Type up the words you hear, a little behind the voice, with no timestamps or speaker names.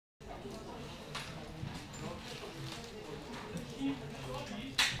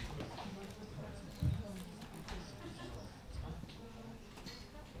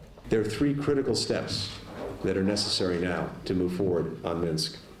There are three critical steps that are necessary now to move forward on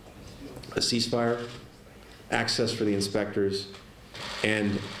Minsk: a ceasefire, access for the inspectors,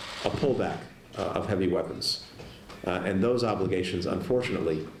 and a pullback of heavy weapons. And those obligations,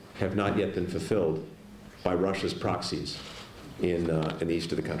 unfortunately, have not yet been fulfilled by Russia's proxies in the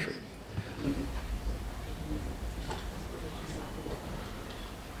east of the country.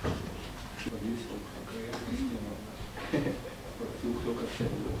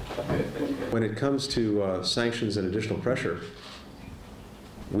 When it comes to sanctions and additional pressure,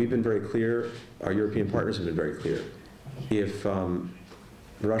 we've been very clear, our European partners have been very clear. If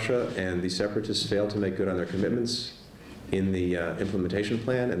Russia and the separatists fail to make good on their commitments in the implementation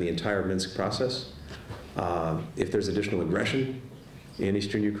plan and the entire Minsk process, if there's additional aggression in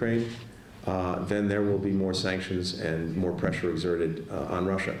eastern Ukraine, then there will be more sanctions and more pressure exerted on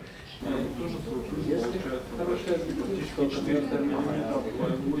Russia.